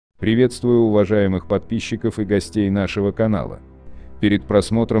Приветствую уважаемых подписчиков и гостей нашего канала. Перед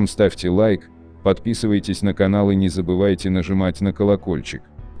просмотром ставьте лайк, подписывайтесь на канал и не забывайте нажимать на колокольчик.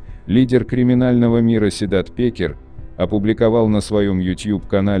 Лидер криминального мира Седат Пекер опубликовал на своем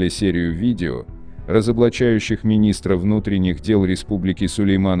YouTube-канале серию видео, разоблачающих министра внутренних дел республики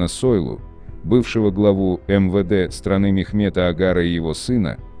Сулеймана Сойлу, бывшего главу МВД страны Мехмета Агара и его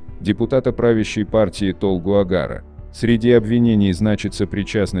сына, депутата правящей партии Толгу Агара. Среди обвинений значится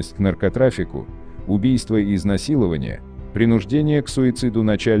причастность к наркотрафику, убийство и изнасилование, принуждение к суициду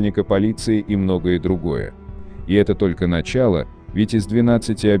начальника полиции и многое другое. И это только начало, ведь из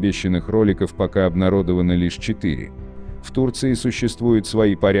 12 обещанных роликов пока обнародовано лишь 4. В Турции существуют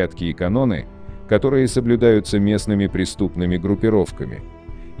свои порядки и каноны, которые соблюдаются местными преступными группировками.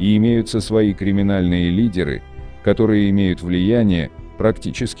 И имеются свои криминальные лидеры, которые имеют влияние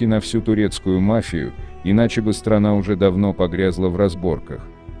практически на всю турецкую мафию, иначе бы страна уже давно погрязла в разборках.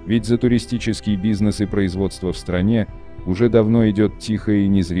 Ведь за туристический бизнес и производство в стране уже давно идет тихая и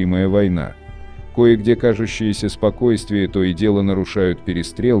незримая война. Кое-где кажущееся спокойствие то и дело нарушают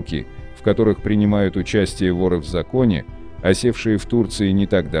перестрелки, в которых принимают участие воры в законе, осевшие в Турции не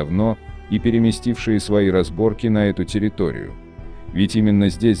так давно и переместившие свои разборки на эту территорию. Ведь именно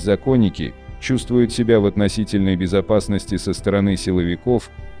здесь законники чувствуют себя в относительной безопасности со стороны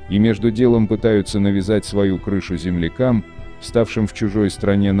силовиков и между делом пытаются навязать свою крышу землякам, вставшим в чужой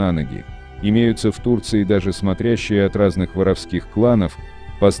стране на ноги. Имеются в Турции даже смотрящие от разных воровских кланов,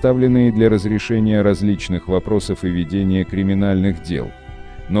 поставленные для разрешения различных вопросов и ведения криминальных дел.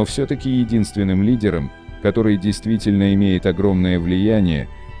 Но все-таки единственным лидером, который действительно имеет огромное влияние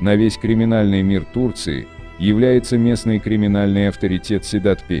на весь криминальный мир Турции, является местный криминальный авторитет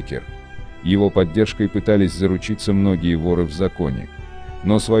Седат Пекер. Его поддержкой пытались заручиться многие воры в законе.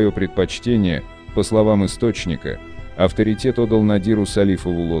 Но свое предпочтение, по словам источника, авторитет отдал Надиру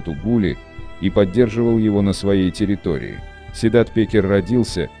Салифову Лоту Гули и поддерживал его на своей территории. Седат Пекер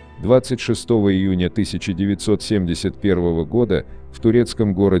родился 26 июня 1971 года в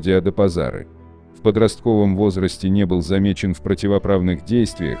турецком городе Адапазары. В подростковом возрасте не был замечен в противоправных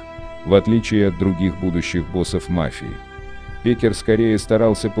действиях, в отличие от других будущих боссов мафии. Пекер скорее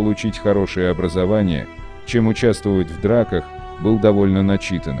старался получить хорошее образование, чем участвовать в драках, был довольно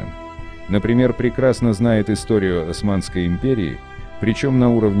начитанным. Например, прекрасно знает историю Османской империи, причем на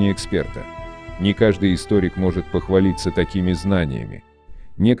уровне эксперта. Не каждый историк может похвалиться такими знаниями.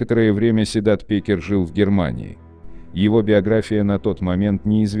 Некоторое время Седат Пекер жил в Германии. Его биография на тот момент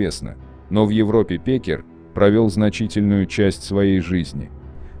неизвестна, но в Европе Пекер провел значительную часть своей жизни.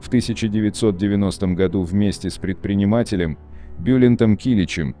 В 1990 году вместе с предпринимателем Бюлентом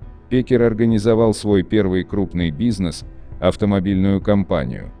Киличем Пекер организовал свой первый крупный бизнес – автомобильную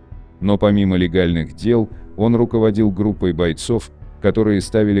компанию. Но помимо легальных дел, он руководил группой бойцов, которые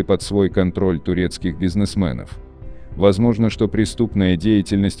ставили под свой контроль турецких бизнесменов. Возможно, что преступная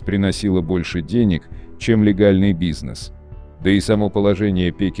деятельность приносила больше денег, чем легальный бизнес. Да и само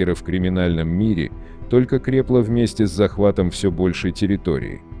положение Пекера в криминальном мире только крепло вместе с захватом все большей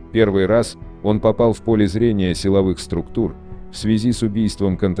территории. Первый раз он попал в поле зрения силовых структур в связи с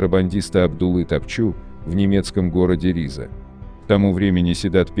убийством контрабандиста Абдуллы Топчу в немецком городе Риза. К тому времени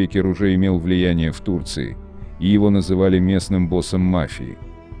Седат Пекер уже имел влияние в Турции, и его называли местным боссом мафии.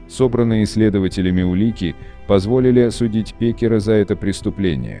 Собранные следователями улики позволили осудить Пекера за это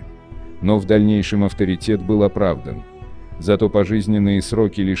преступление. Но в дальнейшем авторитет был оправдан. Зато пожизненные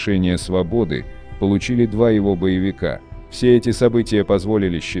сроки лишения свободы получили два его боевика. Все эти события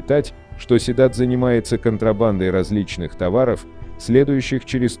позволили считать, что Седат занимается контрабандой различных товаров, следующих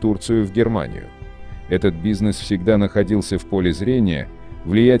через Турцию в Германию. Этот бизнес всегда находился в поле зрения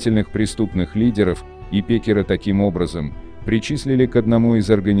влиятельных преступных лидеров, и Пекера таким образом причислили к одному из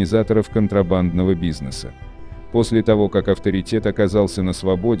организаторов контрабандного бизнеса. После того, как авторитет оказался на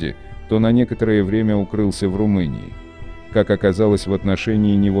свободе, то на некоторое время укрылся в Румынии. Как оказалось, в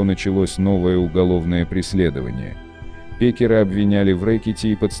отношении него началось новое уголовное преследование. Пекера обвиняли в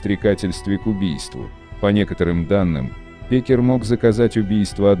рэкете и подстрекательстве к убийству. По некоторым данным, Пекер мог заказать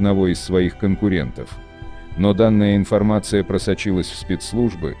убийство одного из своих конкурентов. Но данная информация просочилась в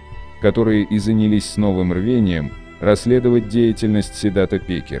спецслужбы, которые и занялись с новым рвением расследовать деятельность Седата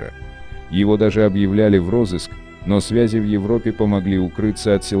Пекера. Его даже объявляли в розыск, но связи в Европе помогли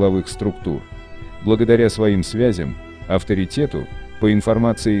укрыться от силовых структур. Благодаря своим связям, авторитету, по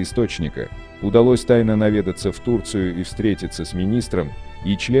информации источника, удалось тайно наведаться в Турцию и встретиться с министром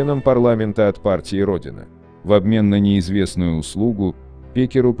и членом парламента от партии «Родина». В обмен на неизвестную услугу,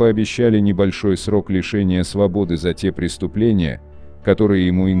 Пекеру пообещали небольшой срок лишения свободы за те преступления, которые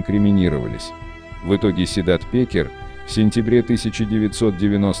ему инкриминировались. В итоге Седат Пекер В сентябре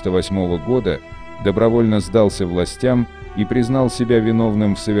 1998 года добровольно сдался властям и признал себя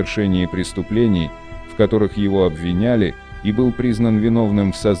виновным в совершении преступлений, в которых его обвиняли, и был признан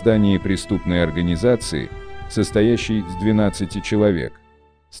виновным в создании преступной организации, состоящей из 12 человек.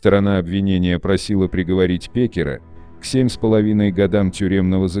 Сторона обвинения просила приговорить Пекера к 7,5 годам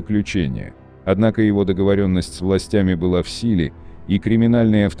тюремного заключения, однако его договоренность с властями была в силе, и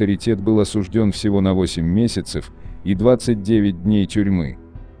криминальный авторитет был осужден всего на 8 месяцев и 29 дней тюрьмы.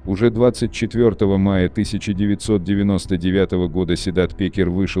 Уже 24 мая 1999 года Седат Пекер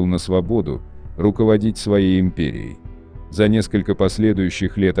вышел на свободу руководить своей империей. За несколько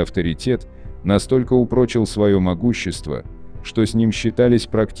последующих лет авторитет настолько упрочил свое могущество, что с ним считались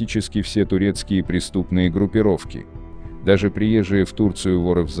практически все турецкие преступные группировки. Даже приезжие в Турцию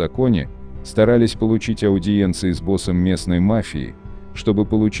воры в законе старались получить аудиенции с боссом местной мафии, чтобы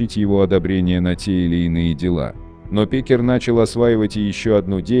получить его одобрение на те или иные дела. Но Пекер начал осваивать и еще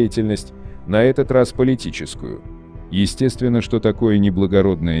одну деятельность, на этот раз политическую. Естественно, что такое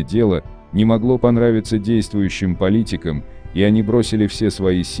неблагородное дело не могло понравиться действующим политикам, и они бросили все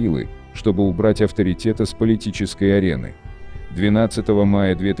свои силы, чтобы убрать авторитета с политической арены. 12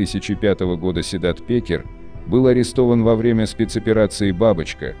 мая 2005 года Седат Пекер был арестован во время спецоперации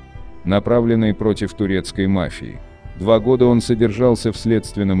 «Бабочка», направленной против турецкой мафии. 2 года он содержался в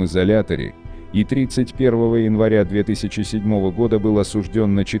следственном изоляторе, и 31 января 2007 года был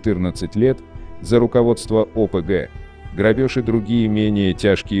осужден на 14 лет за руководство ОПГ, грабеж и другие менее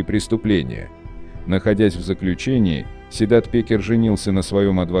тяжкие преступления. Находясь в заключении, Седат Пекер женился на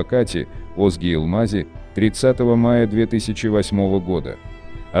своем адвокате Озги Илмазе 30 мая 2008 года.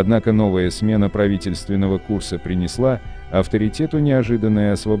 Однако новая смена правительственного курса принесла авторитету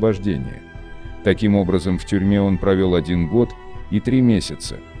неожиданное освобождение. Таким образом, в тюрьме он провел 1 год и 3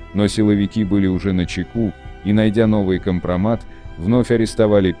 месяца, но силовики были уже начеку и, найдя новый компромат, вновь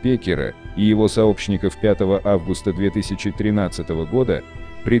арестовали Пекера и его сообщников 5 августа 2013 года,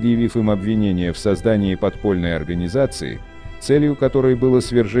 предъявив им обвинение в создании подпольной организации, целью которой было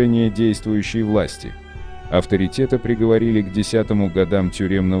свержение действующей власти. Авторитета приговорили к 10 годам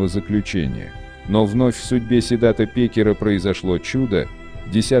тюремного заключения. Но вновь в судьбе Седата Пекера произошло чудо.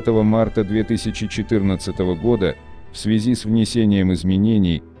 10 марта 2014 года в связи с внесением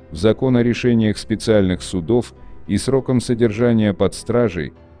изменений в закон о решениях специальных судов и сроком содержания под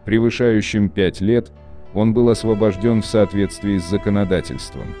стражей, превышающим 5 лет, он был освобожден в соответствии с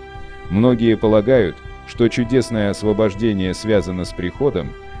законодательством. Многие полагают, что чудесное освобождение связано с приходом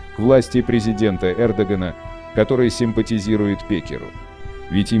к власти президента Эрдогана, который симпатизирует Пекеру.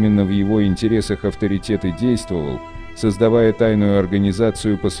 Ведь именно в его интересах авторитет и действовал, создавая тайную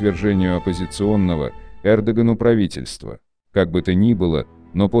организацию по свержению оппозиционного Эрдогану правительства. Как бы то ни было,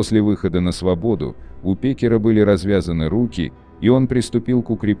 но после выхода на свободу у Пекера были развязаны руки, и он приступил к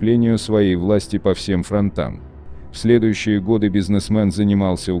укреплению своей власти по всем фронтам. В следующие годы бизнесмен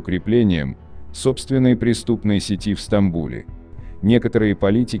занимался укреплением собственной преступной сети в Стамбуле. Некоторые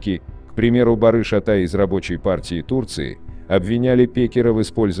политики, к примеру Барыш Атай из Рабочей партии Турции, обвиняли Пекера в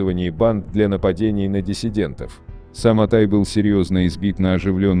использовании банд для нападений на диссидентов. Сам Атай был серьезно избит на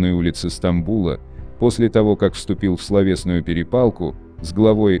оживленной улице Стамбула после того, как вступил в словесную перепалку с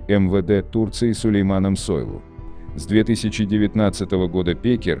главой МВД Турции Сулейманом Сойлу. С 2019 года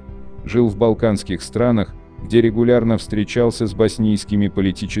Пекер жил в балканских странах, где регулярно встречался с боснийскими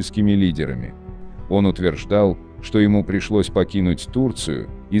политическими лидерами. Он утверждал, что ему пришлось покинуть Турцию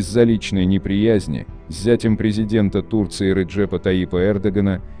из-за личной неприязни с зятем президента Турции Реджепа Таyyипа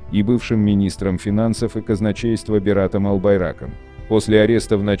Эрдогана и бывшим министром финансов и казначейства Бератом Албайраком. После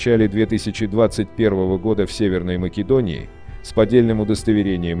ареста в начале 2021 года в Северной Македонии с поддельным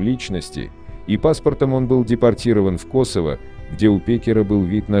удостоверением личности и паспортом он был депортирован в Косово, где у Пекера был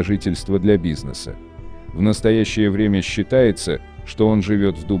вид на жительство для бизнеса. В настоящее время считается, что он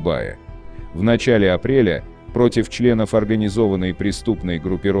живет в Дубае. В начале апреля против членов организованной преступной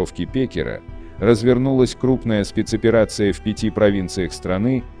группировки Пекера развернулась крупная спецоперация в 5 провинциях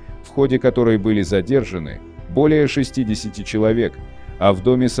страны, в ходе которой были задержаны более 60 человек, а в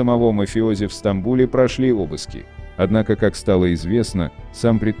доме самого мафиози в Стамбуле прошли обыски. Однако, как стало известно,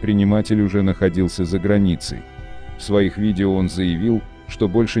 сам предприниматель уже находился за границей. В своих видео он заявил, что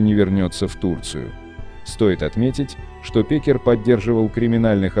больше не вернется в Турцию. Стоит отметить, что Пекер поддерживал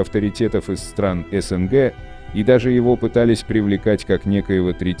криминальных авторитетов из стран СНГ, и даже его пытались привлекать как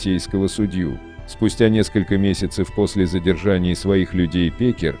некоего третейского судью. Спустя несколько месяцев после задержания своих людей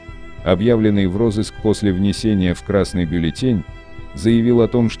Пекер, объявленный в розыск после внесения в красный бюллетень, заявил о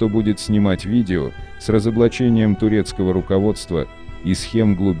том, что будет снимать видео с разоблачением турецкого руководства и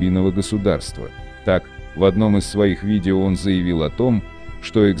схем глубинного государства. Так, В одном из своих видео он заявил о том,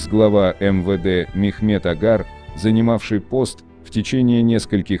 что экс-глава МВД Мехмет Агар, занимавший пост в течение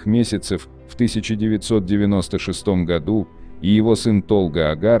нескольких месяцев в 1996 году, и его сын Толгу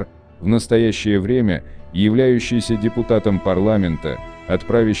Агар, в настоящее время являющийся депутатом парламента от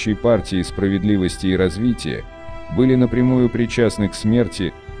правящей партии «Справедливости и развития», были напрямую причастны к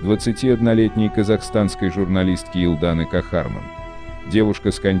смерти 21-летней казахстанской журналистки Илданы Кахарман.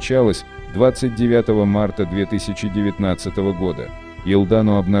 Девушка скончалась 29 марта 2019 года.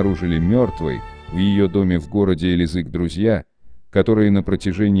 Илдану обнаружили мертвой в ее доме в городе Элизык друзья, которые на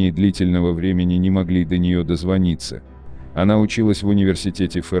протяжении длительного времени не могли до нее дозвониться. Она училась в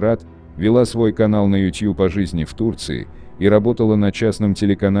университете Ферат, вела свой канал на YouTube о жизни в Турции и работала на частном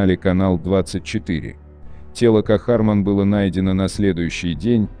телеканале «Канал 24». Тело Кахарман было найдено на следующий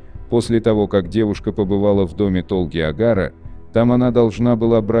день, после того, как девушка побывала в доме Толгу Агара. Там она должна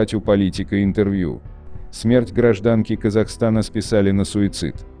была брать у политика интервью. Смерть гражданки Казахстана списали на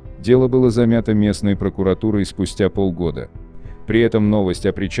суицид. Дело было замято местной прокуратурой спустя полгода. При этом новость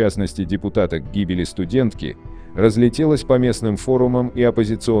о причастности депутата к гибели студентки разлетелась по местным форумам и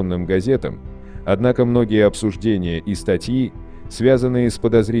оппозиционным газетам, однако многие обсуждения и статьи, связанные с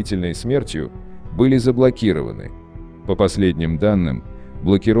подозрительной смертью, были заблокированы. По последним данным,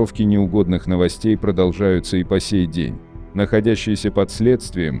 блокировки неугодных новостей продолжаются и по сей день. Находящийся под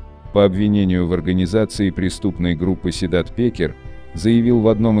следствием по обвинению в организации преступной группы Седат Пекер заявил в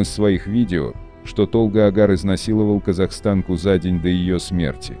одном из своих видео, что Толгу Агар изнасиловал казахстанку за день до ее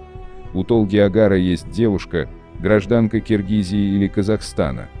смерти. У Толгу Агара есть девушка, гражданка Киргизии или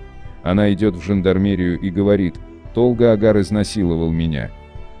Казахстана. Она идет в жандармерию и говорит: «Толгу Агар изнасиловал меня».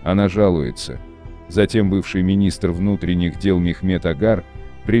 Она жалуется. Затем бывший министр внутренних дел Мехмета Агар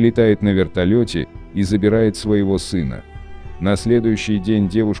прилетает на вертолете и забирает своего сына. На следующий день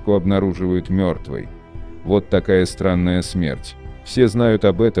девушку обнаруживают мертвой. Вот такая странная смерть. Все знают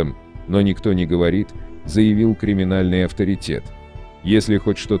об этом, но никто не говорит, заявил криминальный авторитет. Если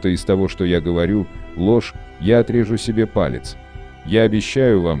хоть что-то из того, что я говорю, ложь, я отрежу себе палец. Я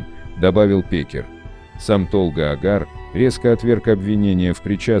обещаю вам, добавил Пекер. Сам Толгу Агар резко отверг обвинения в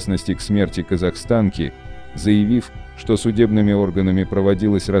причастности к смерти казахстанки, заявив, что судебными органами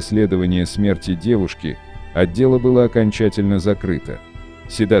проводилось расследование смерти девушки, а дело было окончательно закрыто.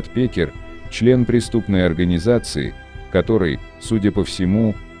 Седат Пекер – член преступной организации, который, судя по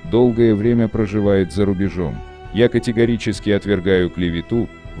всему, долгое время проживает за рубежом. Я категорически отвергаю клевету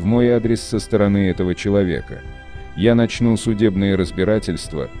в мой адрес со стороны этого человека. Я начну судебные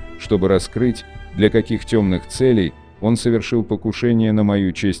разбирательства, чтобы раскрыть, для каких темных целей он совершил покушение на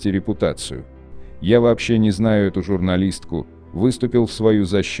мою честь и репутацию. Я вообще не знаю эту журналистку, выступил в свою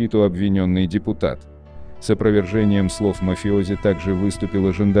защиту обвиненный депутат. С опровержением слов мафиози также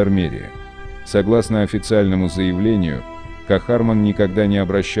выступила жандармерия. Согласно официальному заявлению, Кахарман никогда не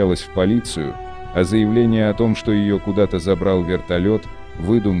обращалась в полицию, а заявление о том, что ее куда-то забрал вертолет,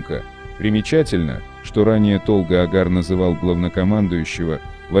 выдумка. Примечательно, что ранее Толгу Агар называл главнокомандующего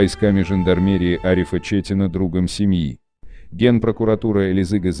войсками жандармерии Арифа Четина другом семьи. Генпрокуратура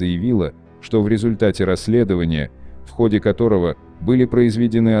Элизыга заявила, что в результате расследования, в ходе которого были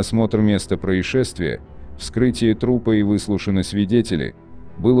произведены осмотр места происшествия, вскрытие трупа и выслушаны свидетели,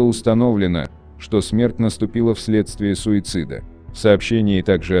 было установлено, что смерть наступила вследствие суицида. В сообщении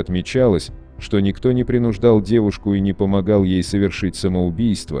также отмечалось, что никто не принуждал девушку и не помогал ей совершить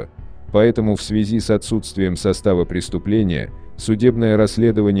самоубийство, поэтому в связи с отсутствием состава преступления судебное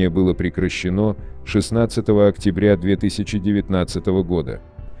расследование было прекращено 16 октября 2019 года.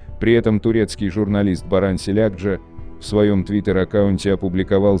 При этом турецкий журналист Баран Селякджа в своем твиттер-аккаунте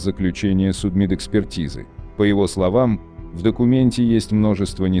опубликовал заключение судмедэкспертизы. По его словам, в документе есть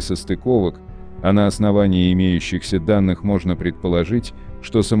множество несостыковок, а на основании имеющихся данных можно предположить,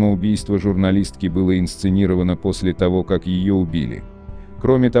 что самоубийство журналистки было инсценировано после того, как ее убили.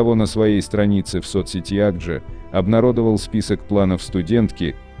 Кроме того, на своей странице в соцсети Акджа обнародовал список планов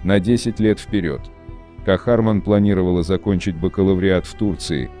студентки на 10 лет вперед. Кахарман планировала закончить бакалавриат в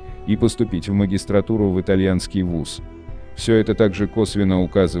Турции и поступить в магистратуру в итальянский вуз. Все это также косвенно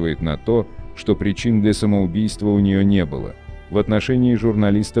указывает на то, что причин для самоубийства у нее не было. В отношении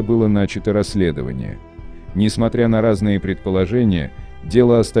журналиста было начато расследование. Несмотря на разные предположения,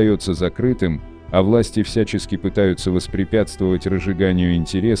 дело остается закрытым, а власти всячески пытаются воспрепятствовать разжиганию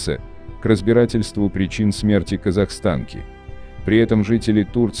интереса к разбирательству причин смерти казахстанки. При этом жители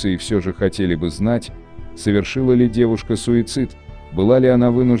Турции все же хотели бы знать, совершила ли девушка суицид, была ли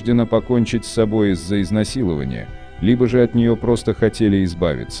она вынуждена покончить с собой из-за изнасилования, либо же от нее просто хотели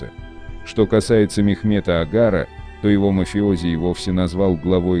избавиться. Что касается Мехмета Агара, то его мафиози и вовсе назвал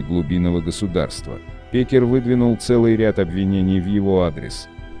главой глубинного государства. Пекер выдвинул целый ряд обвинений в его адрес.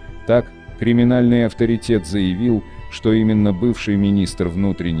 Так, криминальный авторитет заявил, что именно бывший министр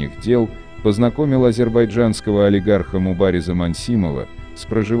внутренних дел познакомил азербайджанского олигарха Мубариза Мансимова с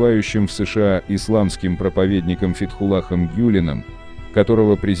проживающим в США исламским проповедником Фетхуллахом Гюленом,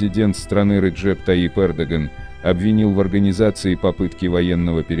 которого президент страны Реджеп Таyyip Эрдоган обвинил в организации попытки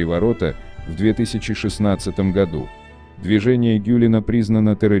военного переворота в 2016 году. Движение Гюлена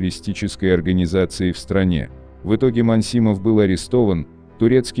признано террористической организацией в стране. В итоге Мансимов был арестован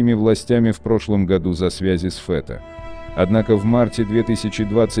турецкими властями в прошлом году за связи с ФЭТО. Однако в марте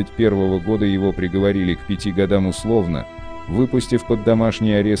 2021 года его приговорили к 5 годам условно, выпустив под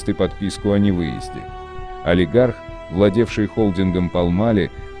домашний арест и подписку о невыезде. Олигарх, владевший холдингом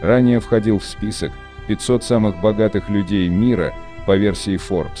Палмали, ранее входил в список 500 самых богатых людей мира по версии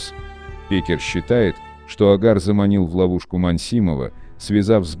Forbes. Пекер считает, что Агар заманил в ловушку Мансимова,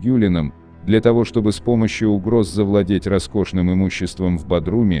 связав с Гюленом, для того, чтобы с помощью угроз завладеть роскошным имуществом в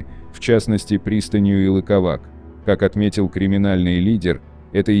Бодруме, в частности пристанью Илыковак. Как отметил криминальный лидер,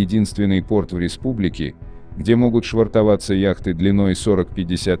 это единственный порт в республике, где могут швартоваться яхты длиной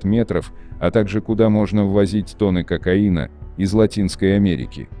 40-50 метров, а также куда можно ввозить тонны кокаина из Латинской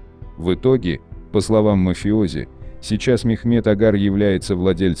Америки. В итоге, по словам мафиози, сейчас Мехмет Агар является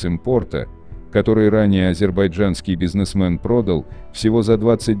владельцем порта, который ранее азербайджанский бизнесмен продал всего за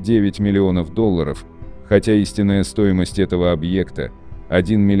 $29 миллионов, хотя истинная стоимость этого объекта –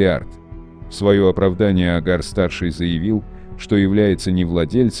 1 миллиард. В свое оправдание Агар-старший заявил, что является не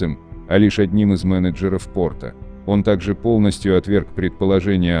владельцем, а лишь одним из менеджеров порта. Он также полностью отверг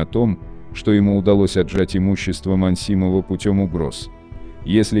предположение о том, что ему удалось отжать имущество Мансимова путем угроз.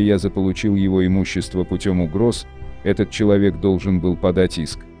 Если я заполучил его имущество путем угроз, этот человек должен был подать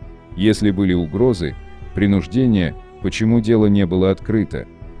иск. Если были угрозы, принуждение, почему дело не было открыто?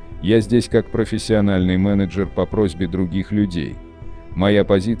 Я здесь как профессиональный менеджер по просьбе других людей. Моя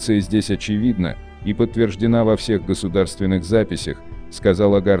позиция здесь очевидна и подтверждена во всех государственных записях,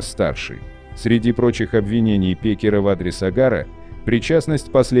 сказал Агар-старший. Среди прочих обвинений Пекера в адрес Агара –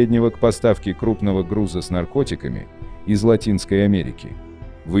 причастность последнего к поставке крупного груза с наркотиками из Латинской Америки.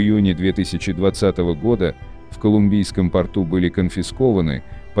 В июне 2020 года в колумбийском порту были конфискованы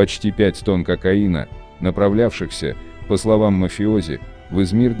почти 5 тонн кокаина, направлявшихся, по словам мафиози, в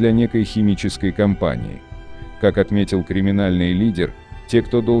Измир для некой химической компании. Как отметил криминальный лидер, те,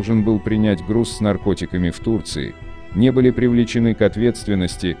 кто должен был принять груз с наркотиками в Турции, не были привлечены к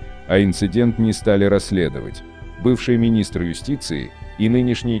ответственности, а инцидент не стали расследовать. Бывший министр юстиции и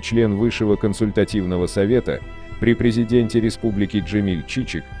нынешний член Высшего консультативного совета при президенте республики Джемиль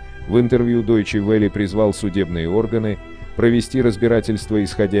Чичик в интервью Deutsche Welle призвал судебные органы провести разбирательство,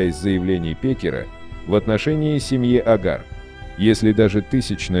 исходя из заявлений Пекера в отношении семьи Агар. Если даже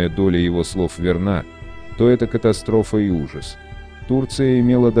тысячная доля его слов верна, то это катастрофа и ужас. Турция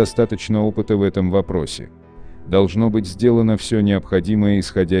имела достаточно опыта в этом вопросе. Должно быть сделано все необходимое,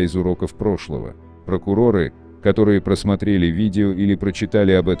 исходя из уроков прошлого. Прокуроры, которые просмотрели видео или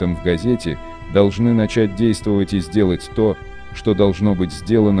прочитали об этом в газете, должны начать действовать и сделать то, что должно быть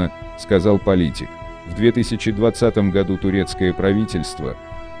сделано, сказал политик. В 2020 году турецкое правительство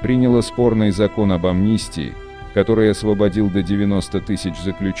приняло спорный закон об амнистии, который освободил до 90 тысяч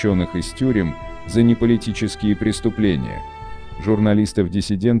заключенных из тюрем за неполитические преступления.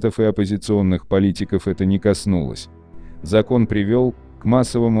 Журналистов-диссидентов и оппозиционных политиков это не коснулось. Закон привел к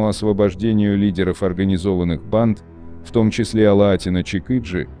массовому освобождению лидеров организованных банд, в том числе Алаатина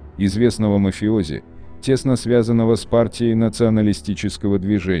Чикиджи, известного мафиози, тесно связанного с партией националистического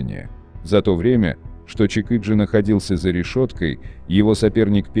движения. За то время, что Чикиджи находился за решеткой, его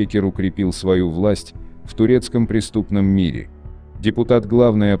соперник Пекер укрепил свою власть в турецком преступном мире. Депутат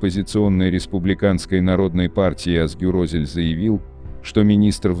главной оппозиционной республиканской народной партии Озгюр Озель заявил, что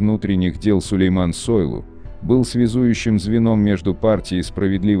министр внутренних дел Сулейман Сойлу был связующим звеном между партией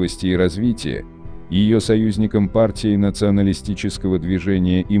справедливости и развития, ее союзником партией националистического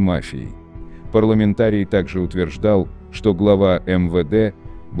движения и мафией. Парламентарий также утверждал, что глава МВД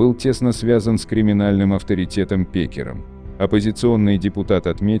был тесно связан с криминальным авторитетом Пекером. Оппозиционный депутат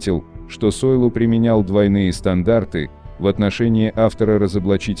отметил, что Сойлу применял двойные стандарты в отношении автора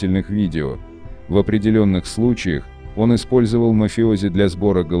разоблачительных видео. В определенных случаях он использовал мафиози для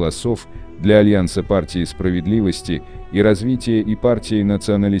сбора голосов для Альянса партии справедливости и развития и партии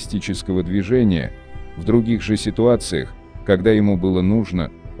националистического движения. В других же ситуациях, когда ему было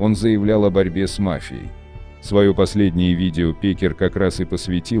нужно, он заявлял о борьбе с мафией. Свое последнее видео Пекер как раз и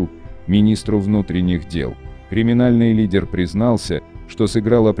посвятил министру внутренних дел. Криминальный лидер признался, что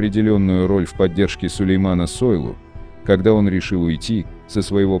сыграл определенную роль в поддержке Сулеймана Сойлу, когда он решил уйти со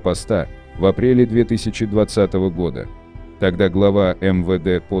своего поста в апреле 2020 года. Тогда глава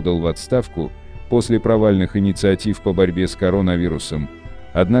МВД подал в отставку после провальных инициатив по борьбе с коронавирусом,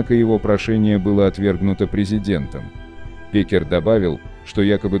 однако его прошение было отвергнуто президентом. Пекер добавил, что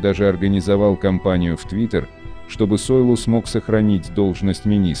якобы даже организовал кампанию в Twitter, чтобы Сойлу смог сохранить должность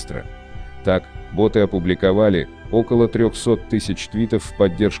министра. Так, боты опубликовали около 300 тысяч твитов в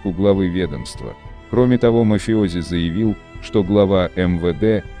поддержку главы ведомства. Кроме того, мафиози заявил, что глава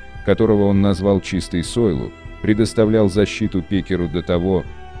МВД, которого он назвал «Чистый Сойлу», предоставлял защиту Пекеру до того,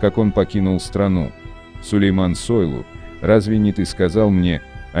 как он покинул страну. Сулейман Сойлу: «Разве не ты сказал мне,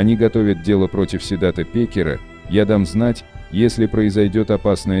 они готовят дело против Седата Пекера, я дам знать, если произойдет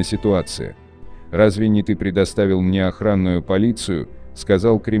опасная ситуация. Разве не ты предоставил мне охранную полицию»,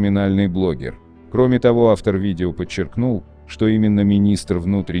 сказал криминальный блогер. Кроме того, автор видео подчеркнул, что именно министр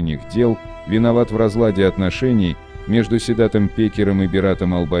внутренних дел виноват в разладе отношений между Седатом Пекером и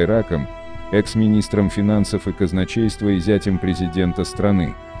Бератом Албайраком, экс-министром финансов и казначейства и зятем президента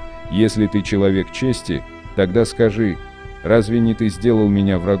страны. «Если ты человек чести, тогда скажи, разве не ты сделал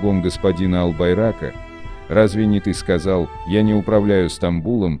меня врагом господина Албайрака? Разве не ты сказал, я не управляю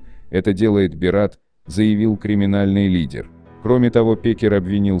Стамбулом, это делает Берат», заявил криминальный лидер. Кроме того, Пекер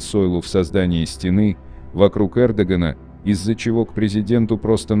обвинил Сойлу в создании стены вокруг Эрдогана, из-за чего к президенту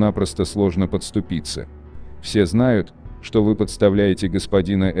просто-напросто сложно подступиться. «Все знают, что вы подставляете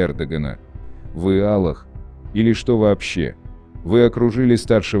господина Эрдогана. Вы Аллах? Или что вообще? Вы окружили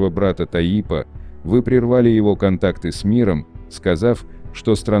старшего брата Таипа, вы прервали его контакты с миром, сказав,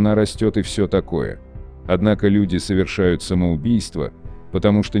 что страна растет и все такое. Однако люди совершают самоубийство,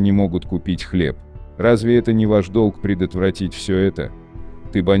 потому что не могут купить хлеб. Разве это не ваш долг предотвратить все это?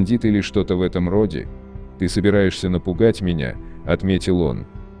 Ты бандит или что-то в этом роде? Ты собираешься напугать меня», — отметил он.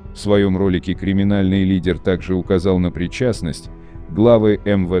 В своем ролике криминальный лидер также указал на причастность главы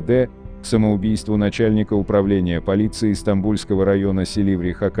МВД к самоубийству начальника управления полиции Стамбульского района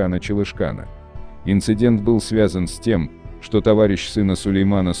Силиври Хакана Чалышкана. Инцидент был связан с тем, что товарищ сына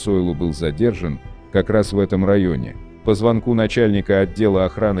Сулеймана Сойлу был задержан как раз в этом районе. По звонку начальника отдела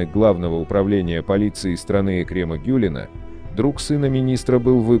охраны Главного управления полиции страны Экрема Гюлина, друг сына министра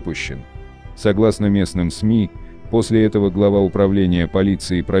был выпущен. Согласно местным СМИ, после этого глава управления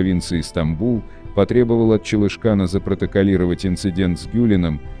полиции провинции Стамбул потребовал от Чалышкана запротоколировать инцидент с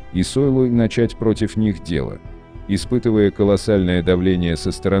Гюлиным и Сойлу и начать против них дело. Испытывая колоссальное давление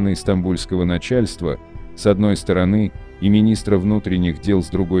со стороны стамбульского начальства, с одной стороны, и министра внутренних дел с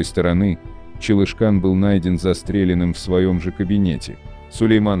другой стороны, Чалышкан был найден застреленным в своем же кабинете.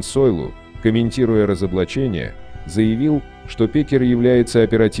 Сулейман Сойлу, комментируя разоблачения, заявил, что Пекер является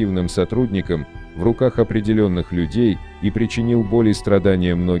оперативным сотрудником в руках определенных людей и причинил боль и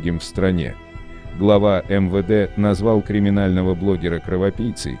страдания многим в стране. Глава МВД назвал криминального блогера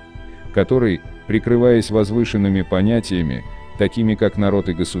кровопийцей, который, прикрываясь возвышенными понятиями, такими как народ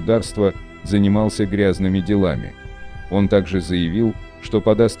и государство, занимался грязными делами. Он также заявил, что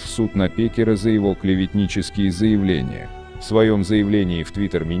подаст в суд на Пекера за его клеветнические заявления. В своем заявлении в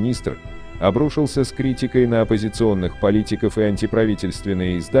Твиттер министр обрушился с критикой на оппозиционных политиков и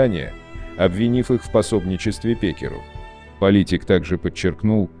антиправительственные издания, обвинив их в пособничестве Пекеру. Политик также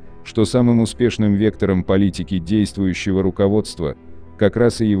подчеркнул, что самым успешным вектором политики действующего руководства как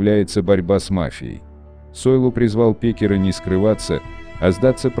раз и является борьба с мафией. Сойлу призвал Пекера не скрываться, а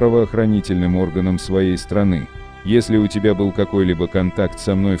сдаться правоохранительным органам своей страны. «Если у тебя был какой-либо контакт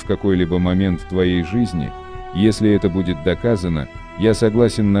со мной в какой-либо момент в твоей жизни, если это будет доказано, я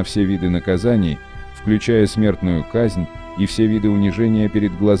согласен на все виды наказаний, включая смертную казнь и все виды унижения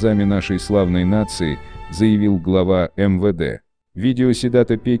перед глазами нашей славной нации», заявил глава МВД. Видео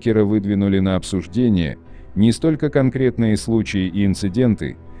Седата Пекера выдвинули на обсуждение не столько конкретные случаи и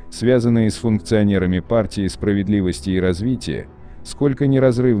инциденты, связанные с функционерами партии «Справедливости и развития», сколько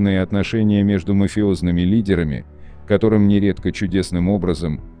неразрывные отношения между мафиозными лидерами, которым нередко чудесным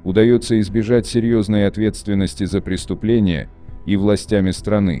образом удается избежать серьезной ответственности за преступления, и властями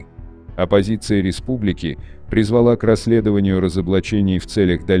страны. Оппозиция республики призвала к расследованию разоблачений в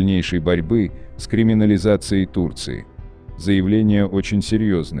целях дальнейшей борьбы с криминализацией Турции. Заявления очень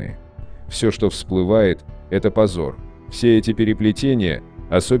серьезные. Все, что всплывает, это позор. Все эти переплетения,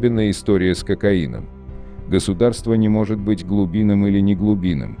 особенно история с кокаином. Государство не может быть глубинным или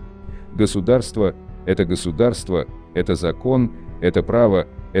неглубинным. Государство – это закон, это право,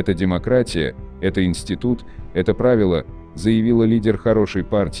 это демократия, это институт, это правило, заявила лидер хорошей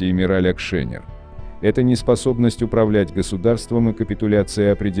партии Мираль Акшенер. Это неспособность управлять государством и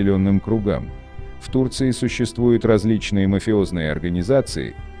капитуляция определенным кругам. В Турции существуют различные мафиозные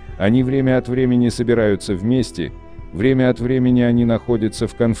организации, они время от времени собираются вместе, время от времени они находятся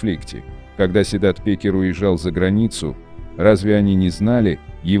в конфликте. Когда Седат Пекер уезжал за границу, разве они не знали,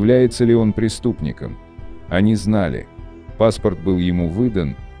 является ли он преступником? Они знали. Паспорт был ему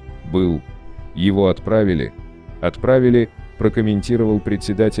выдан? Был. Его отправили? Отправили, прокомментировал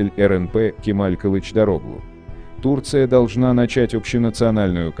председатель РНП Кемаль Кылычдароглу. Турция должна начать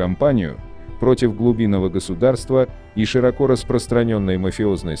общенациональную кампанию против глубинного государства и широко распространенной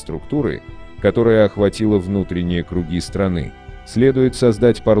мафиозной структуры, которая охватила внутренние круги страны. Следует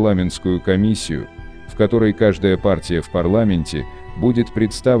создать парламентскую комиссию, в которой каждая партия в парламенте будет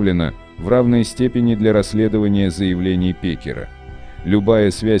представлена в равной степени для расследования заявлений Пекера. Любая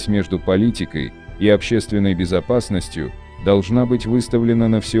связь между политикой и общественной безопасностью должна быть выставлена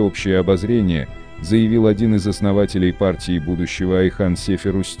на всеобщее обозрение, заявил один из основателей партии будущего Айхан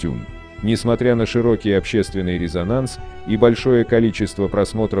Сефер Устюн. Несмотря на широкий общественный резонанс и большое количество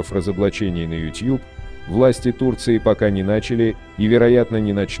просмотров разоблачений на YouTube, власти Турции пока не начали и, вероятно,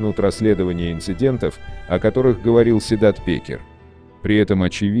 не начнут расследование инцидентов, о которых говорил Седат Пекер. При этом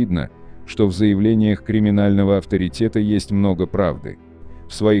очевидно, что в заявлениях криминального авторитета есть много правды.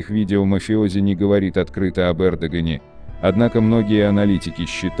 В своих видео мафиози не говорит открыто об Эрдогане, однако многие аналитики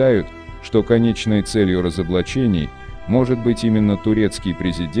считают, что конечной целью разоблачений может быть именно турецкий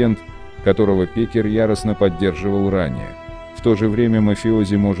президент, которого Пекер яростно поддерживал ранее. В то же время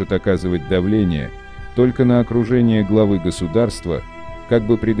мафиози может оказывать давление только на окружение главы государства, как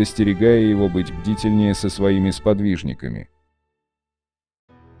бы предостерегая его быть бдительнее со своими сподвижниками.